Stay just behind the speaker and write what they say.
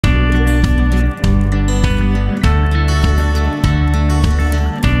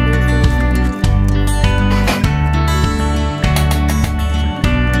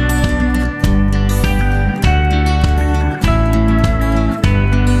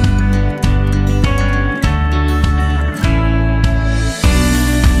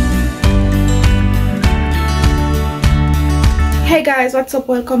Hi guys, what's up?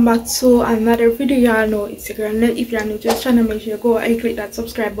 Welcome back to another video. Y'all know it's your girl Nett. If you're new to this channel, make sure you go and click that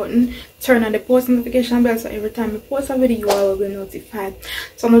subscribe button, turn on the post notification bell so every time I post a video you all will be notified.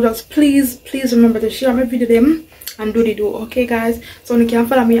 So now just please remember to share my video them and do the do, okay guys? So you can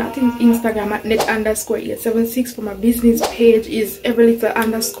follow me at Instagram at net_876. for my business page is every little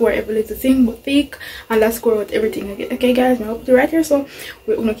underscore, every little thing but thick underscore with everything, okay guys? I'll put it right here so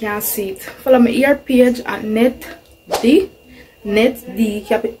you can see it. Follow my ear page at Nett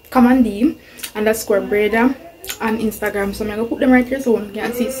command D underscore brother and Instagram. So I'm gonna put them right here so you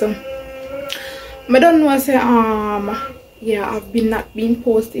can see. So I don't know, say yeah, I've not been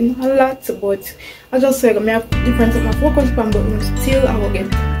posting a lot, but I just say I have different of my focus plan, but still I will get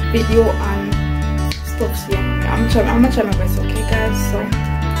video and stuff. So yeah, I'm trying my best, okay guys? So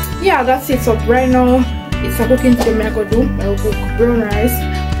yeah, that's it. So right now it's a cooking today. I'm gonna do, I will cook brown rice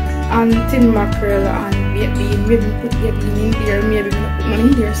and tin mackerel and maybe put bean in there, maybe not put money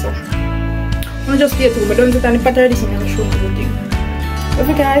in there. So I'm just here too. I don't get any butter this, so I'm gonna show you everything.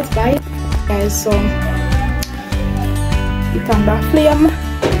 Okay guys, bye guys. So it's on the flame.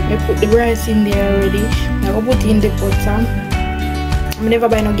 I put the rice in there already. I'm gonna put in the butter. I never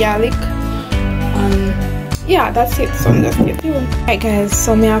buy no garlic, and yeah, that's it. So I'm just here too. Alright guys,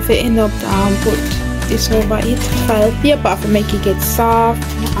 so I have to end up put this over it, file paper to make it get soft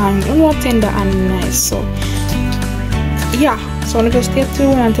and more tender and nice. So yeah, so I'm just get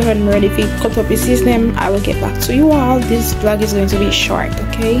through until I'm ready to cut up the seasoning. I will get back to you all. This vlog is going to be short,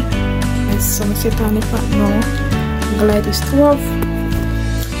 okay? And so I'm set on the pot now. I'm gonna light this stove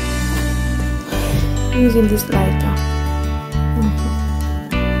using this lighter.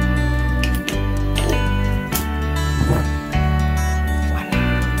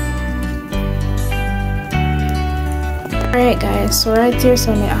 Alright guys, so right here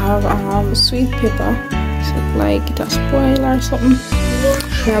so I have sweet pepper. So like it a spoil or something.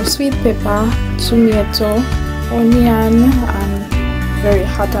 We have sweet pepper, tomato, onion, and very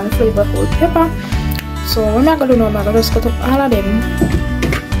hot and flavorful pepper. So what I'm gonna do now, I'm gonna just cut up all of them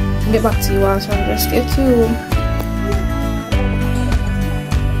and get back to you all. So I'm just get to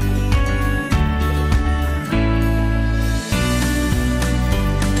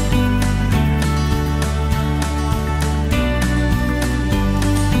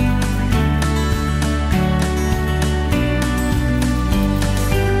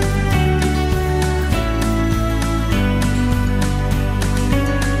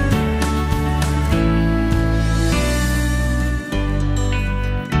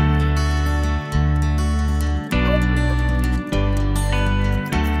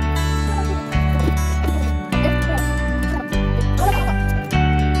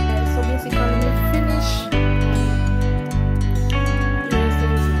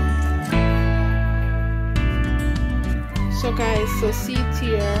so guys, so see it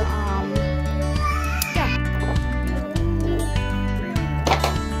here, yeah.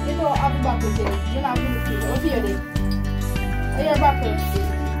 You know, I'll be back with it. You're not going to see it. What's your day? Are you back with it?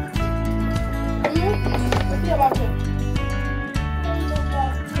 Are you? What's your back with it?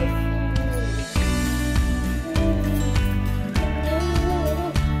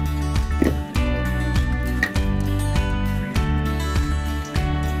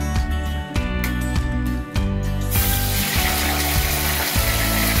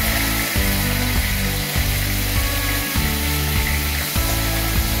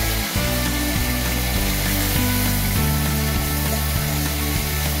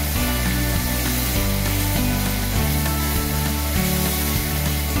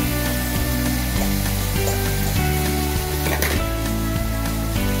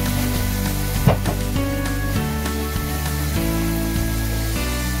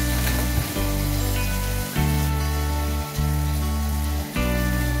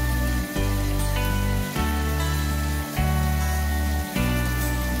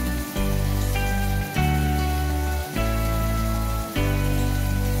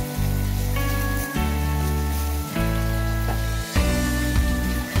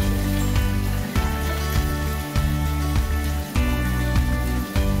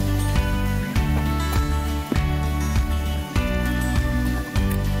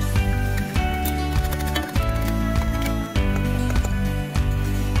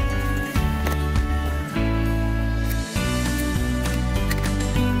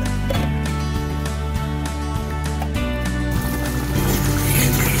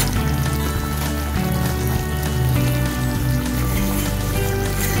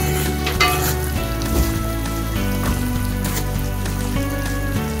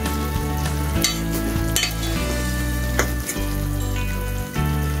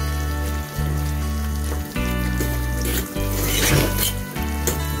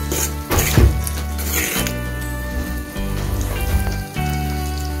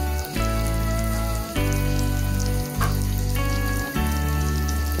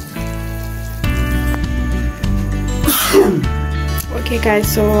 Okay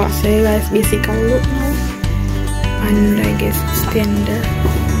guys, so I saw you guys basically look now, and I guess it's tender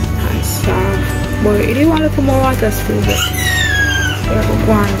and soft, but you didn't want to put more water still, but we're going to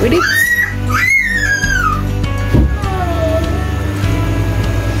go on with it.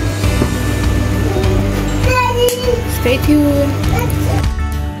 Stay tuned.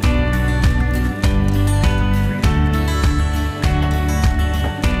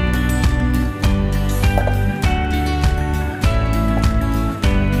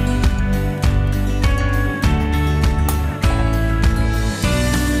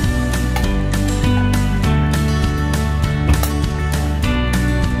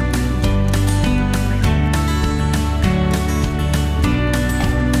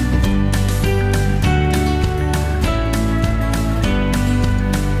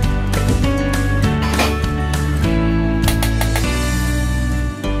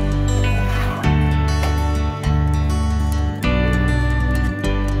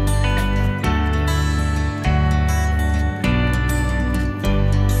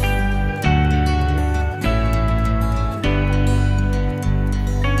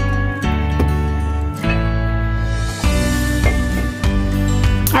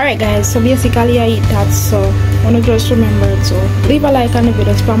 Alright guys, so basically I eat that, so I want to just remember it, so leave a like on the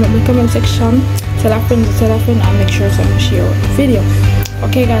video, spam up the comment section, tell a friend, and make sure to share the video.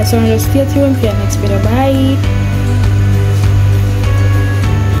 Okay guys, so just stay tuned for your next video. Bye.